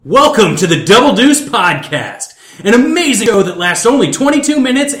Welcome to the Double Deuce Podcast, an amazing show that lasts only 22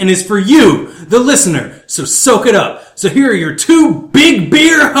 minutes and is for you, the listener, so soak it up. So here are your two big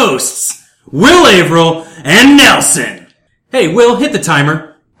beer hosts, Will Averill and Nelson. Hey, Will, hit the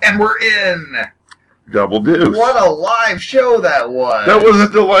timer. And we're in. Double Deuce. What a live show that was. That was a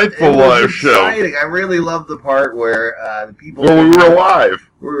delightful live show. I really loved the part where the people... Well, we were live.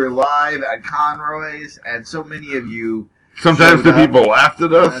 We were live at Conroy's, and so many of you... Sometimes the people laughed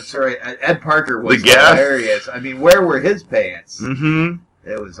at us. That's right. Ed Parker was hilarious. I mean, where were his pants? Mm-hmm.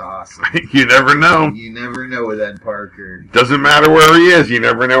 It was awesome. You never know. You never know with Ed Parker. Doesn't matter where he is. You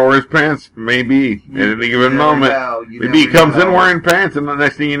never know where his pants may be at any given moment. Maybe he comes in wearing pants, and the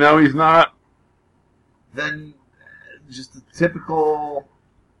next thing you know, he's not. Then, just the typical...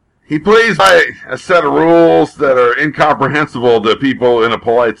 He plays by a set of rules that are incomprehensible to people in a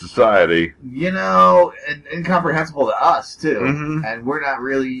polite society. You know, and incomprehensible to us, too. Mm-hmm. And we're not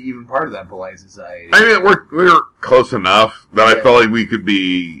really even part of that polite society. I mean, we're close enough that I felt like we could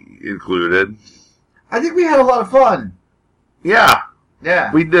be included. I think we had a lot of fun. Yeah.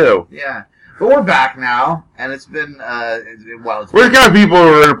 Yeah. We do. Yeah. But we're back now, and it's been, we're the kind of people who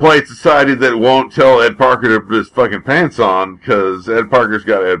are in a polite society that won't tell Ed Parker to put his fucking pants on, because Ed Parker's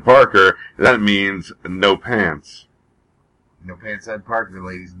got Ed Parker. That means no pants. No pants Ed Parker,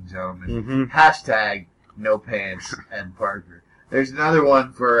 ladies and gentlemen. Mm-hmm. Hashtag no pants Ed Parker. There's another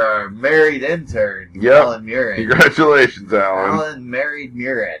one for our married intern, Alan Murin. Congratulations, Alan. Alan married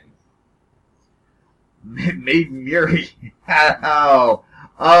Murin. Made Muri.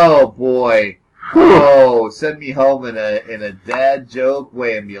 Oh boy. Oh, send me home in a dad joke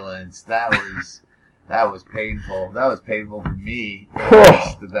ambulance. That was painful. That was painful for me.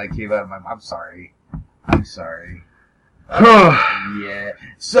 that came out of my... I'm sorry. Yeah.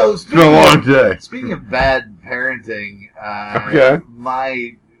 So it's been a long day. Speaking of bad parenting, okay.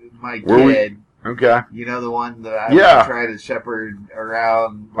 My kid. Okay. You know, the one that I try to shepherd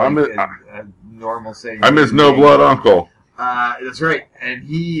around like a normal saying. I'm his no blood uncle. That's right, and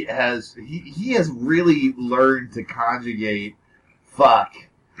he has really learned to conjugate fuck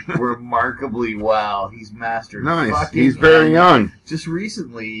remarkably well. He's mastered nice. He's very young. Just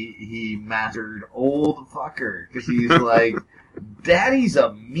recently, he mastered old fucker because he's like, "Daddy's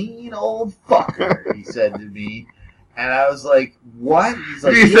a mean old fucker," he said to me. And I was like, "What?" He's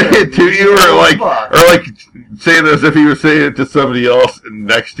like, "Did he say it to you, or like saying as if he was saying it to somebody else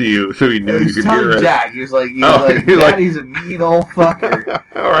next to you, so he knew you could hear it?" Jack. He was like, "Daddy's a mean old fucker."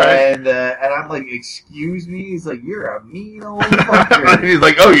 All right. And I'm like, "Excuse me?" He's like, "You're a mean old fucker." He's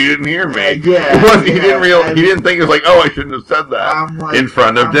like, "Oh, you didn't hear me." Yeah. He didn't realize. He didn't think it was like, "Oh, I shouldn't have said that in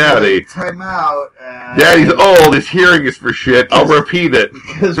front of Daddy." Like, time out. Daddy's old. His hearing is for shit. I'll repeat it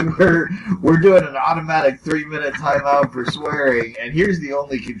because we're doing an automatic 3-minute timeout for swearing, and here's the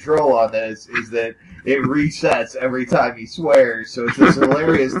only control on this is that it resets every time he swears. So it's this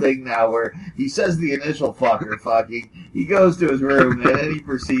hilarious thing now where he says the initial fuck or fucking, he goes to his room, and then he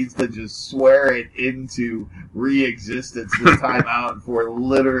proceeds to just swear it into re-existence this time out for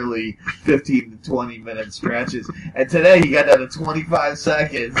literally 15 to 20 minute stretches. And today he got down to 25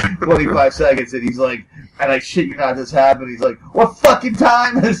 seconds, and he's like, and I shit you not, this happened. He's like, "What fucking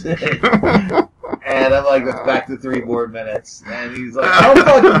time is it?" And I'm like, "Back to 3 more minutes." And he's like, "I don't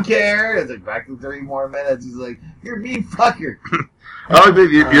fucking care." It's like, "Back to 3 more minutes." He's like, "You're a mean fucker." I don't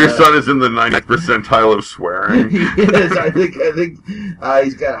think your son is in the 90th percentile of swearing. He is. I think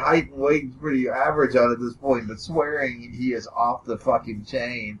he's got height and weight pretty average on at this point, but swearing, he is off the fucking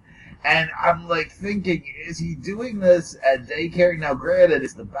chain. And I'm like thinking, is he doing this at daycare? Now, granted,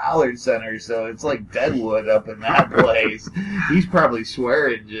 it's the Ballard Center, so it's like Deadwood up in that place. He's probably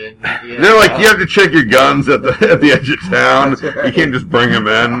swearing. They're like, you have to check your guns at the edge of town. Right. You can't just bring them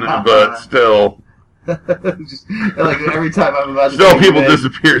in, but still. Just, like every time I'm about to still people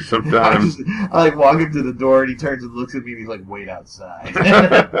disappear sometimes. I like walk him to the door and he turns and looks at me and he's like, "Wait outside."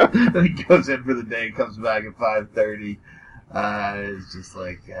 Then he goes in for the day and comes back at 5:30. It's just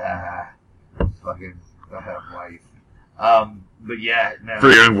like fucking life. But yeah, no. For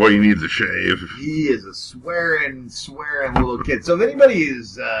a young boy, he needs a shave. He is a swearing little kid. So if anybody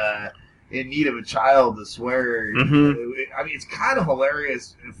is in need of a child to swear, I mean, it's kind of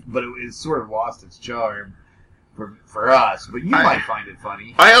hilarious, but it's sort of lost its charm for us. But you might find it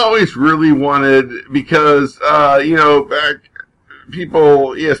funny. I always really wanted, because back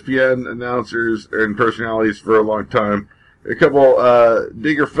people, ESPN announcers and personalities for a long time. A couple,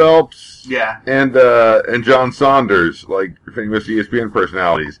 Digger Phelps, and John Saunders, like famous ESPN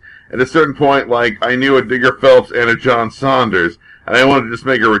personalities. At a certain point, like, I knew a Digger Phelps and a John Saunders, and I wanted to just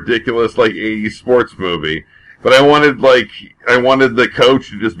make a ridiculous, like, 80s sports movie. But I wanted the coach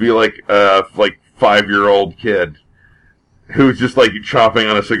to just be like 5-year-old kid who's just like chomping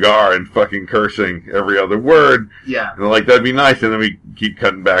on a cigar and fucking cursing every other word. Yeah. And like that'd be nice. And then we keep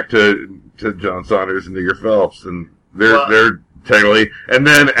cutting back to John Saunders and Digger Phelps, and they're technically, and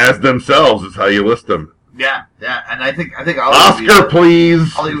then as themselves is how you list them. Yeah, and I think Oscar,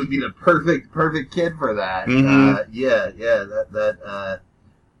 please. Ollie would be the perfect kid for that. Mm-hmm.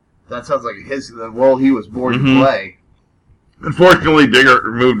 That sounds like the role he was born Mm-hmm. to play. Unfortunately,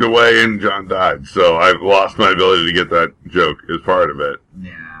 Digger moved away and John died, so I've lost my ability to get that joke as part of it.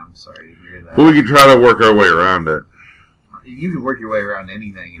 Yeah, I'm sorry to hear that. But we can try to work our way around it. You can work your way around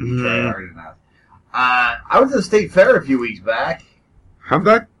anything if you try hard enough. I went to the state fair a few weeks back. How'd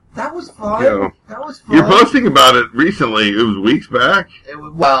that? That was fun. Yeah. That was fun. You're posting about it recently. It was weeks back. It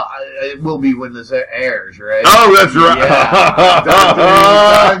will be when this airs, right? Oh, that's right. Yeah.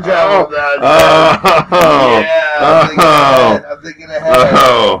 I'm thinking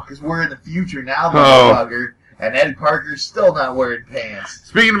ahead. Because we're in the future now, motherfucker. And Ed Parker's still not wearing pants.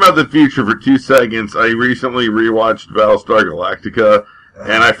 Speaking about the future for 2 seconds, I recently rewatched Battlestar Galactica,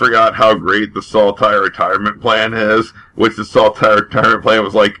 and I forgot how great the Saltire retirement plan is, which the Saltire retirement plan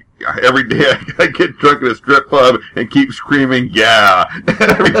was like, every day I get drunk at a strip club and keep screaming, yeah,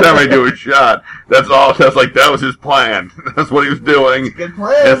 every time I do a shot. That was his plan. That's what he was doing. It's a good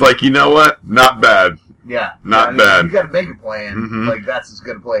plan. And it's like, you know what? Not bad. Yeah. Not bad. You gotta make a plan. Mm-hmm. Like, that's as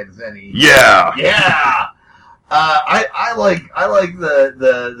good a plan as any. Yeah. Yeah! I like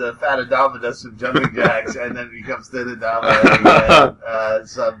the Fat Adama does some jumping jacks and then becomes Thin Adama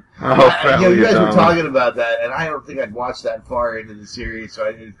and you guys were talking about that, and I don't think I'd watched that far into the series, so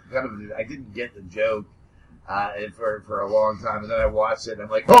I didn't get the joke for a long time, and then I watched it and I'm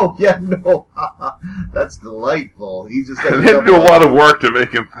like, oh yeah, no, that's delightful. He just they had to do a lot of work to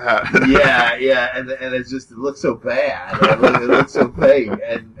make him fat. yeah, and it's just, it looks so bad. It looks so fake,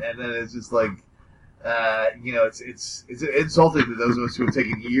 and then it's just like. It's insulting to those of us who have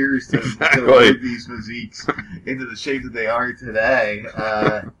taken years to build these physiques into the shape that they are today,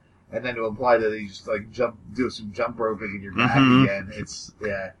 and then to imply that they just like do some jump roping and you're back again. It's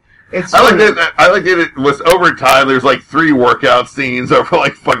I like that it was over time. There's like 3 workout scenes over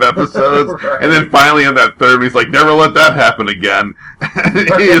like 5 episodes, right. And then finally on that third, he's like, never let that happen again.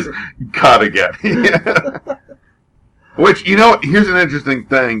 He is caught again. Which, here's an interesting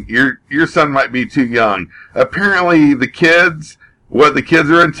thing. Your son might be too young. Apparently, what the kids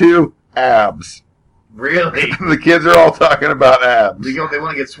are into, abs. Really? The kids are all talking about abs. They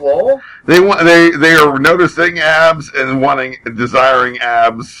want to get swole? They are noticing abs and desiring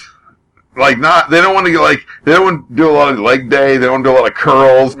abs. Like they don't want to do a lot of leg day. They don't do a lot of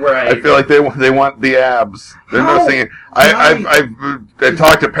curls. Right. I feel like they want the abs. They're noticing it. I've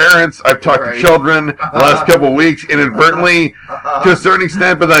talked to parents. I've talked to children the last couple of weeks, inadvertently, to a certain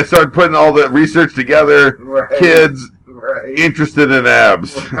extent. But I started putting all the research together. Right. Kids interested in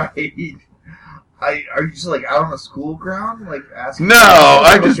abs. Right. Are you just like out on a school ground, like asking? No,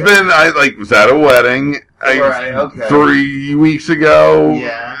 I've just been. I was at a wedding. 3 weeks ago.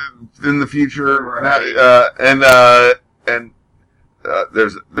 Yeah. In the future, right.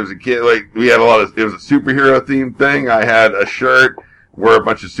 There's a kid, like, we had it was a superhero themed thing. I had a shirt where a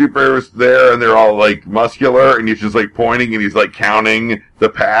bunch of superheroes there, and they're all like muscular, and he's just like pointing and he's like counting the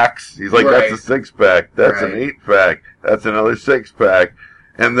packs. He's like, that's a 6-pack, that's an 8-pack, that's another 6-pack.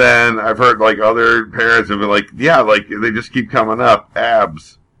 And then I've heard like other parents have been like, yeah, like they just keep coming up,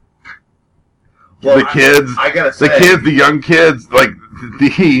 abs. Well, the young kids, like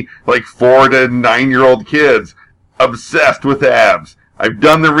the 4 to 9-year-old kids, obsessed with abs. I've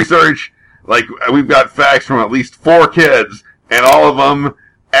done the research. Like, we've got facts from at least 4 kids, and all of them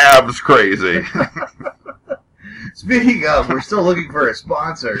abs crazy. Speaking of, we're still looking for a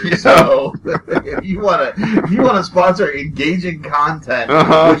sponsor. Yeah. So if you want to sponsor engaging content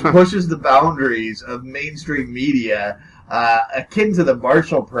which pushes the boundaries of mainstream media. Akin to the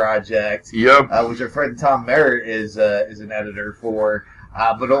Marshall Project, which our friend Tom Merritt is an editor for,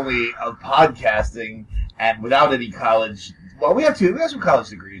 but only of podcasting and without any college. Well, we have some college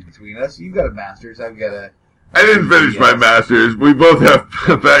degrees between us. You've got a master's. I've got a. I didn't finish my master's. We both have.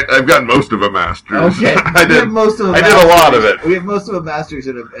 In fact, I've got most of a master's. Okay, I did a lot of it. We have most of a master's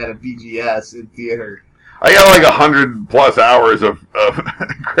at a BGS in theater. I got like 100+ hours of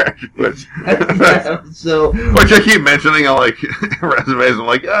graduate. So, which I keep mentioning on like resumes. I'm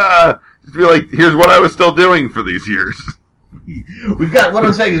like, just be like, here's what I was still doing for these years. We've got. What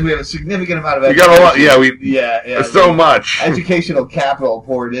I'm saying is, we have a significant amount of. We got a lot. Yeah, so much educational capital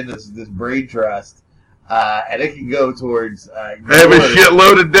poured into this brain trust. and it can go towards. I have a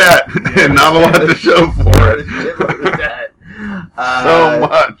shitload of debt and not a lot to show for it. Shitload of debt. So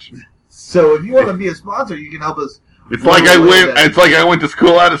much. So if you want to be a sponsor, you can help us. It's like I went to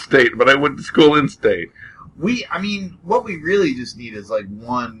school out of state, but I went to school in state. What we really just need is like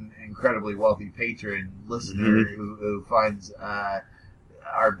one incredibly wealthy patron listener who finds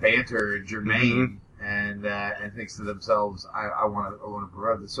our banter germane and thinks to themselves, I want to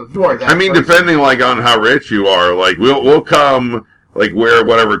promote this. So if you are that person, depending like on how rich you are, like we'll come like wear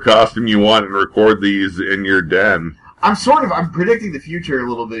whatever costume you want and record these in your den. I'm predicting the future a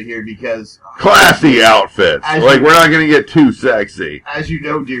little bit here because classy outfits. We're not going to get too sexy. As you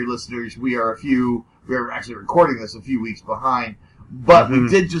know, dear listeners, we are actually recording this a few weeks behind, but we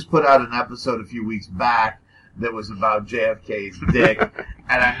did just put out an episode a few weeks back that was about JFK's dick,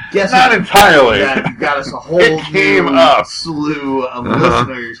 and I'm guessing not entirely. Yeah, you got us a whole slew of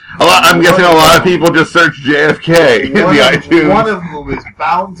listeners. I'm guessing a lot of people just search JFK in the iTunes. One of them is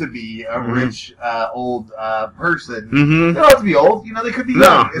bound to be a rich old person. They don't have to be old, they could be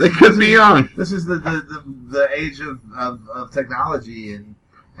young. No, they could be young. This is the age of technology and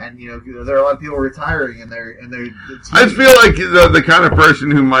there are a lot of people retiring, and they're. I just feel like the kind of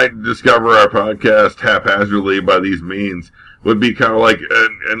person who might discover our podcast haphazardly by these means would be kind of like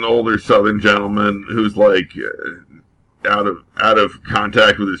an older Southern gentleman who's like out of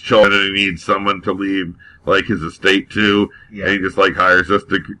contact with his children, and he needs someone to leave like his estate to, and he just like hires us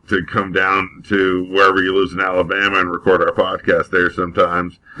to come down to wherever he lives in Alabama and record our podcast there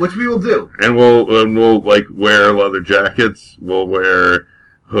sometimes, which we will do, and we'll like wear leather jackets, we'll wear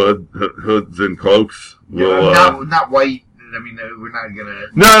hoods and cloaks. Not white. We're not gonna.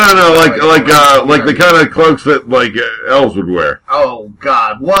 No. Like the kind of cloaks that like elves would wear. Oh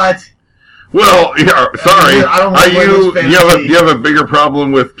God, what? Well, yeah. Sorry. You have a bigger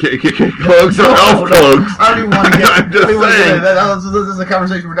problem with cloaks or elf cloaks? I don't even want to get. I'm just saying. This is a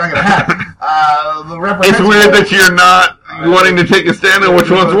conversation we're not gonna have. It's weird that you're not wanting to take a stand on which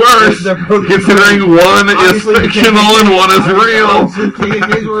one's worse, considering one is fictional and one is real.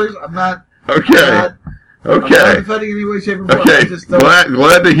 I'm not. Okay. I'm not defending in any way, shape, or form. Okay.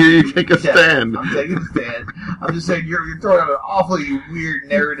 Glad to hear you take a stand. I'm taking a stand. I'm just saying you're throwing out an awfully weird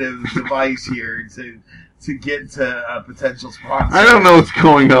narrative device here to get to a potential sponsor. I don't know what's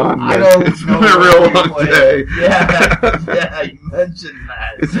going on. It's been a real long day. Yeah, you mentioned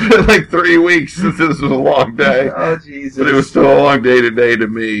that. It's been like 3 weeks since this was a long day. Oh, Jesus. But it was still a long day today to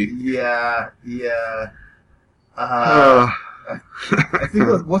me. Yeah. I think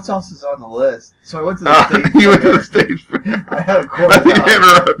what else is on the list? So I went to the stage. You went to the stage. I had a corn I think I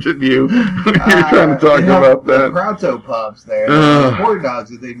interrupted you. You were trying to talk about that. The Pronto Pups there. Corn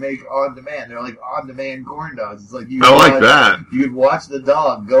dogs that they make on demand. They're like on demand corn dogs. It's like that. You could watch the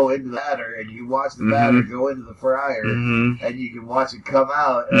dog go into the batter, and you can watch the batter go into the fryer, and you can watch it come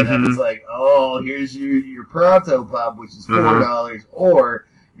out, and then it's like, oh, here's your Pronto Pup, which is $4, or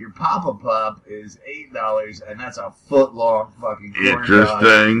your Papa Pup is $8, and that's a foot-long fucking corn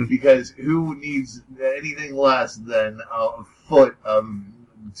dog. Because who needs anything less than a foot of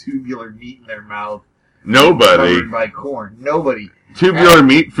tubular meat in their mouth? Nobody. Covered by corn. Nobody. Tubular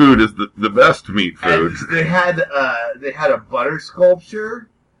meat food is the best meat food. And they had a butter sculpture,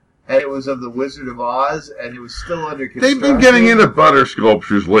 and it was of the Wizard of Oz, and it was still under construction. They've been getting into butter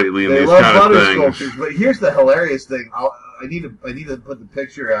sculptures lately in these kind of things. They love butter sculptures, but here's the hilarious thing. I need to put the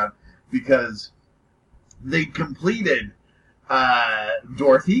picture out because they completed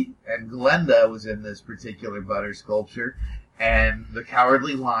Dorothy, and Glenda was in this particular butter sculpture, and the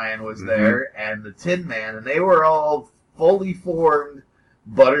Cowardly Lion was there, and the Tin Man, and they were all fully formed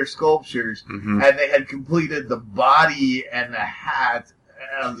butter sculptures, and they had completed the body and the hat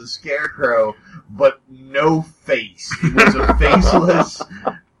of the Scarecrow, but no face. It was a faceless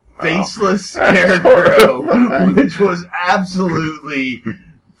Scarecrow, which was absolutely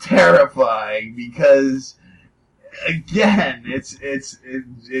terrifying because, again,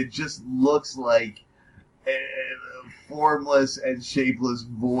 it just looks like a formless and shapeless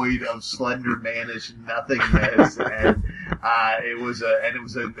void of slender manish nothingness, and it was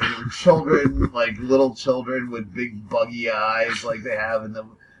children, like little children with big buggy eyes, like they have in the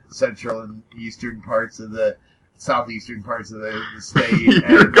central and eastern parts of the southeastern parts of the state.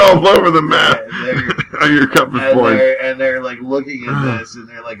 You're all over the map on your compass point. And they're like looking at this, and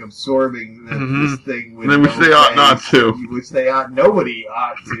they're like absorbing this thing. With which they ought not to. Nobody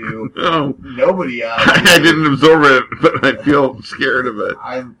ought to. No. Nobody ought to. I didn't absorb it, but I feel scared of it.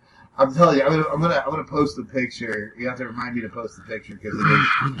 I'm I'm telling you, I'm gonna post the picture. You have to remind me to post the picture because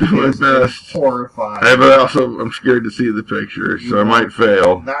it is horrifying. I'm scared to see the picture, so I might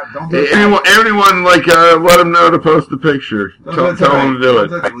fail. Don't do it. Everyone, let them know to post the picture. Tell them to do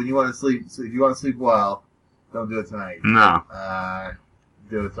it. When you want to sleep, so if you want to sleep well, don't do it tonight. No.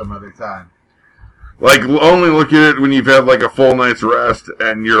 Do it some other time. Only look at it when you've had a full night's rest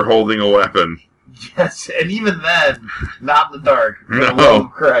and you're holding a weapon. Yes, and even then, not in the dark. For the No. love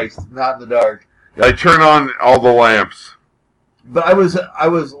of Christ, not in the dark. I turn on all the lamps. But I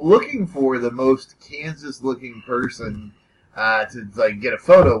was looking for the most Kansas-looking person to get a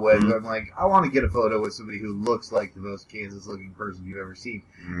photo with. Mm-hmm. I'm like, I want to get a photo with somebody who looks like the most Kansas-looking person you've ever seen.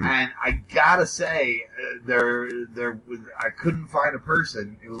 Mm-hmm. And I gotta say, I couldn't find a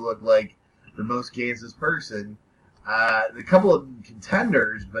person who looked like the most Kansas person. A couple of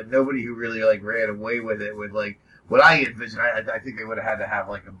contenders, but nobody who really ran away with it with what I envisioned. I think they would have had to have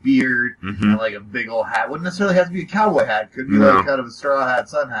a beard Mm-hmm. and a big old hat. Wouldn't necessarily have to be a cowboy hat. Could be No. kind of a straw hat,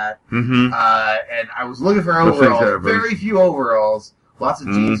 sun hat. Mm-hmm. And I was looking for Those things overalls. happen. Very few overalls. Lots of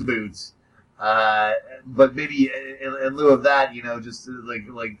Mm-hmm. jeans boots. But maybe in lieu of that, just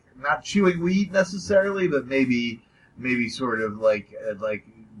not chewing weed necessarily, but maybe sort of like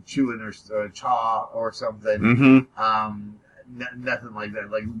chewing or chaw or something. Mm-hmm. Nothing like that.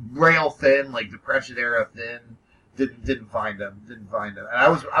 Rail thin, Depression era thin. Didn't find them. And I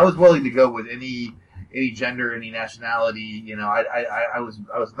was willing to go with any gender, any nationality. I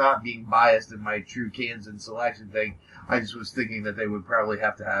was not being biased in my true Kansas selection thing. I just was thinking that they would probably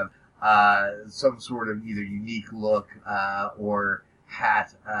have to have some sort of either unique look or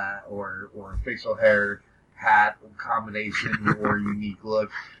hat or facial hair hat combination or unique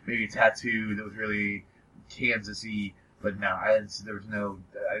look. Maybe a tattoo that was really Kansas-y. But no, I didn't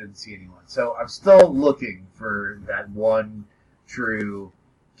see anyone. So I'm still looking for that one true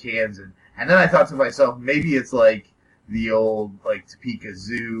Kansas. And then I thought to myself, maybe it's the old Topeka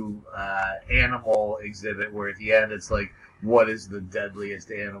Zoo animal exhibit where at the end it's what is the deadliest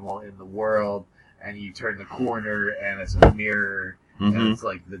animal in the world? And you turn the corner and it's a mirror Mm-hmm. and it's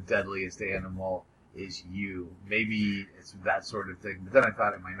the deadliest animal is you. Maybe it's that sort of thing. But then I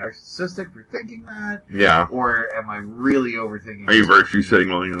thought, am I narcissistic for thinking that? Yeah. Or am I really overthinking? Are you virtue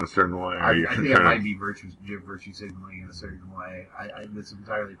signaling in a certain way? I think I might be virtue signaling in a certain way. It's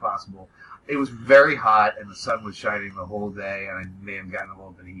entirely possible. It was very hot, and the sun was shining the whole day, and I may have gotten a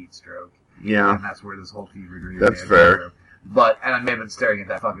little bit of heat stroke. Yeah. And that's where this whole fever dream. That's fair. And I may have been staring at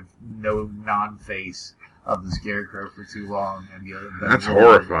that fucking non-face of the Scarecrow for too long, and That's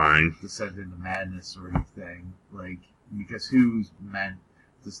horrifying. Descent into madness sort of thing. Because who's meant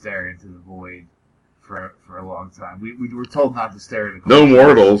to stare into the void for a long time? We were told not to stare at eclipses. No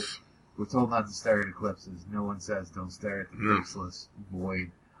mortals. We're told not to stare at eclipses. No one says don't stare at the faceless void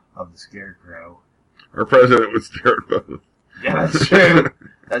of the Scarecrow. Our president would stare at both. Yeah, that's true.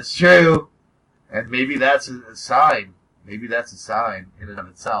 That's true. And maybe that's a sign. Maybe that's a sign in and of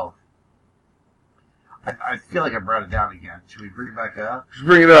itself. I feel like I brought it down again. Should we bring it back up? Just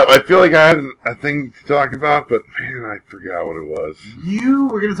bring it up. I feel like I had a thing to talk about, but man, I forgot what it was. You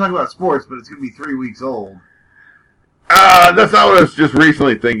were going to talk about sports, but it's going to be 3 weeks old. That's not what I was just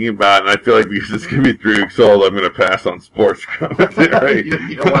recently thinking about, and I feel like because it's going to be 3 weeks old, I'm going to pass on sports commentary.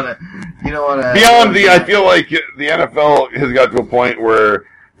 you don't want to. Beyond I feel like the NFL has got to a point where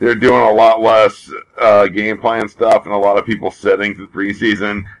they're doing a lot less game plan stuff and a lot of people sitting to the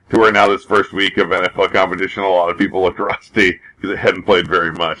preseason to where now this first week of NFL competition, a lot of people looked rusty because they hadn't played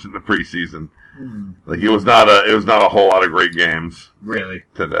very much in the preseason. It was not a whole lot of great games. Really?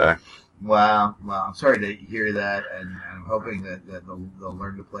 Today. Wow. Well, I'm sorry to hear that, and I'm hoping that they'll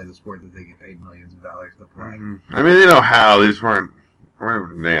learn to play the sport that they get paid millions of dollars to play. Mm-hmm. I mean, they know how. They just weren't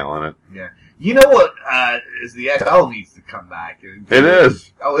nailing it. Yeah. You know what is the XL needs to come back? It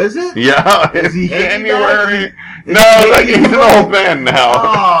is. Oh, is it? Yeah. Is he January. No, he's an old man now.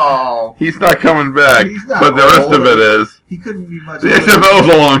 Oh. He's not coming back. He's not but the rest of it is. He couldn't be much The older. XFL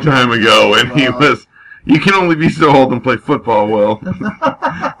was a long time ago, and he was. You can only be so old and play football well.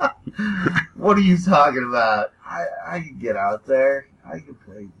 What are you talking about? I could get out there. I could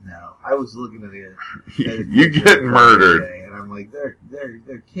play. No, I was looking at it. You get murdered, and I'm like,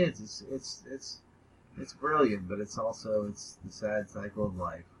 they're kids. It's brilliant, but it's also the sad cycle of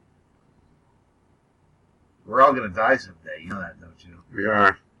life. We're all gonna die someday. You know that, don't you? We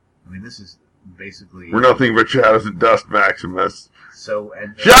are. I mean, this is basically. We're nothing but shadows and dust, Maximus. So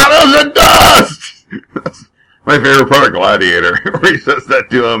and shadows and dust. That's my favorite part of Gladiator, where he says that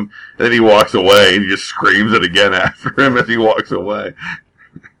to him, and then he walks away, and he just screams it again after him as he walks away,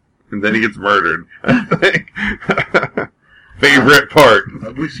 and then he gets murdered. I think. favorite part. I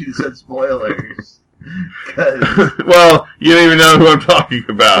wish you'd said spoilers. Well, you don't even know who I'm talking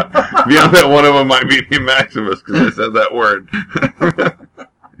about. Beyond that, one of them might be named Maximus because I said that word.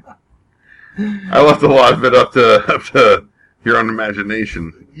 I left a lot of it up to your own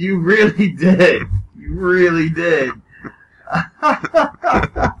imagination. You really did. You really did.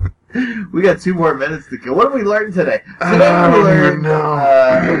 We got 2 more minutes to go. What did we learn today? Today we learned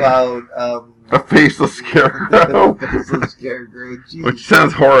about a faceless scarecrow. A faceless scarecrow. Jesus. Which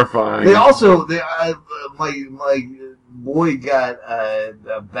sounds horrifying. They also, my boy got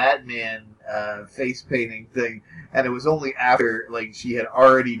a Batman face painting thing, and it was only after she had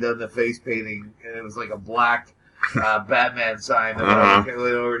already done the face painting, and it was like a black Batman sign that went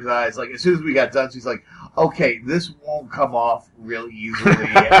over his eyes. Like, as soon as we got done, she's like, okay, this won't come off real easily,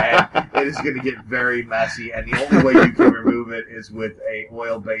 and it is going to get very messy, and the only way you can remove it is with a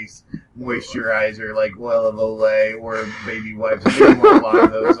oil-based moisturizer, like oil of Olay or baby wipes. We want a lot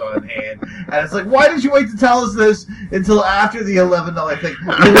of those on hand. And it's like, why did you wait to tell us this until after the $11 thing?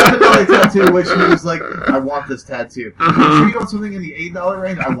 The $11 tattoo, which he was like, I want this tattoo. Are you sure you don't want something in the $8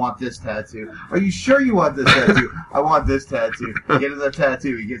 range? I want this tattoo. Are you sure you want this tattoo? I want this tattoo. Get him the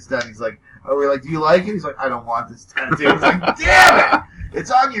tattoo. He gets done. He's like, oh, we're like, do you like it? He's like, I don't want this tattoo. He's like, damn it! It's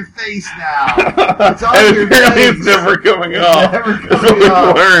on your face now. It's on your face. It's never coming off. Never coming That's what we've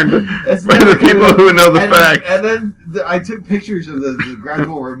off. learned It's by the people who know the facts. And then I took pictures of the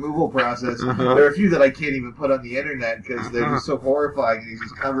gradual removal process. There are a few that I can't even put on the internet because they're just so horrifying. And he's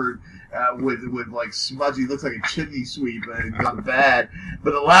just covered with like smudgy, looks like a chimney sweep, and it's gone bad.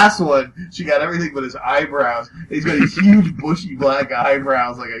 But the last one, she got everything but his eyebrows. He's got these huge bushy black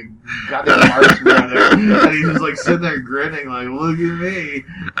eyebrows, like a goddamn Marx Brother, and he's just like sitting there grinning, like, look at me.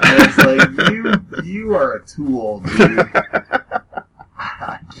 And it's like, you are a tool, dude.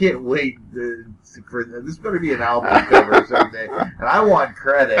 I can't wait for this. Better be an album cover someday, and I want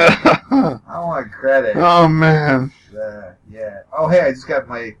credit. I want credit. Oh man. Yeah. Oh hey, I just got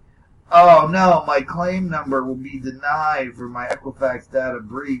my. Oh no, my claim number will be denied for my Equifax data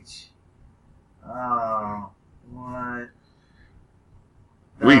breach. Oh, what?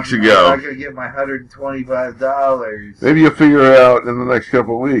 Weeks ago. I'm not going to get my $125. Maybe you'll figure it out in the next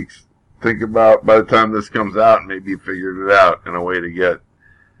couple of weeks. Think about, by the time this comes out, maybe you figured it out in a way to get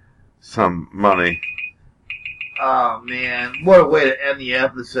some money. Oh man, what a way to end the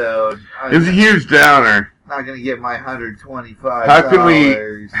episode. It was a huge downer. Not going to get my $125. How can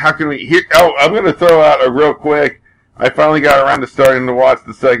we, here, I'm going to throw out a real quick, I finally got around to starting to watch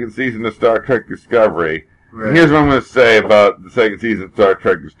the second season of Star Trek Discovery. Right. And here's what I'm going to say about the second season of Star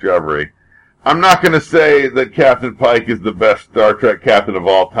Trek Discovery. I'm not going to say that Captain Pike is the best Star Trek captain of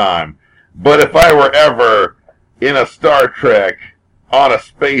all time. But if I were ever in a Star Trek on a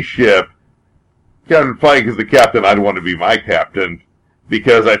spaceship, Captain Pike is the captain I'd want to be my captain.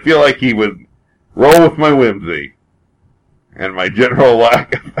 Because I feel like he would roll with my whimsy and my general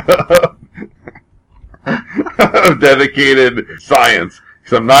lack of dedicated science.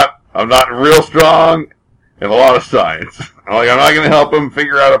 Because I'm not real strong in a lot of science. I'm not going to help him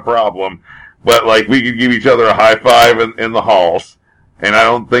figure out a problem, but we could give each other a high five in the halls. And I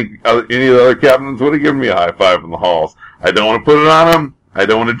don't think any of the other captains would have given me a high five in the halls. I don't want to put it on them. I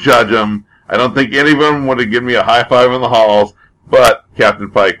don't want to judge them. I don't think any of them would have given me a high five in the halls, but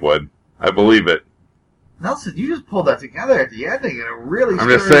Captain Pike would. I believe it. Nelson, you just pulled that together at the ending in a really I'm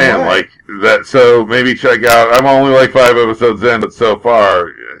just saying, way. that, so maybe check out, I'm only 5 episodes in, but so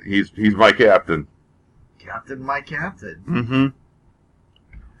far, he's my captain. My captain. Mm-hmm.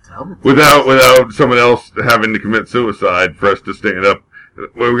 Without someone else having to commit suicide for us to stand up.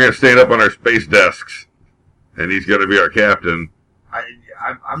 We're going to stand up on our space desks, and he's going to be our captain.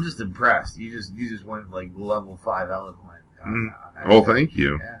 I'm just impressed. You just went level 5 eloquent. Well, thank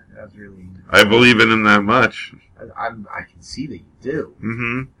you. Yeah, that's really. I believe in him that much. I can see that you do.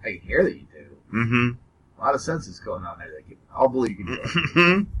 Mm-hmm. I can hear that you do. Mm-hmm. A lot of senses going on there. I'll believe you can do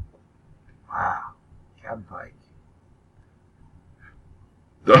it. Wow. Captain Pike.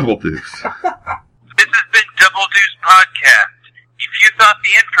 Double Deuce. This has been Double Deuce Podcast. If you thought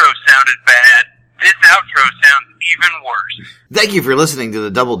the intro sounded bad, this outro sounds even worse. Thank you for listening to the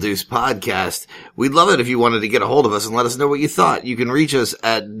Double Deuce Podcast. We'd love it if you wanted to get a hold of us and let us know what you thought. You can reach us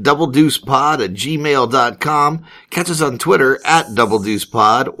at doubledeucepod@gmail.com. Catch us on Twitter at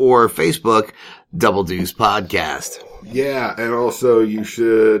doubledeucepod or Facebook Double Deuce Podcast. Yeah, and also you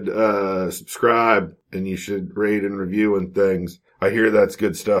should subscribe and you should rate and review and things. I hear that's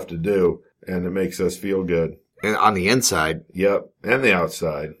good stuff to do, and it makes us feel good. And on the inside. Yep, and the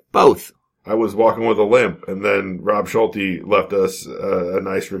outside. Both. I was walking with a limp, and then Rob Schulte left us a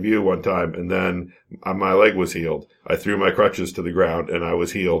nice review one time, and then my leg was healed. I threw my crutches to the ground, and I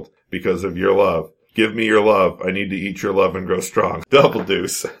was healed because of your love. Give me your love. I need to eat your love and grow strong. Double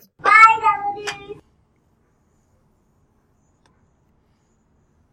deuce.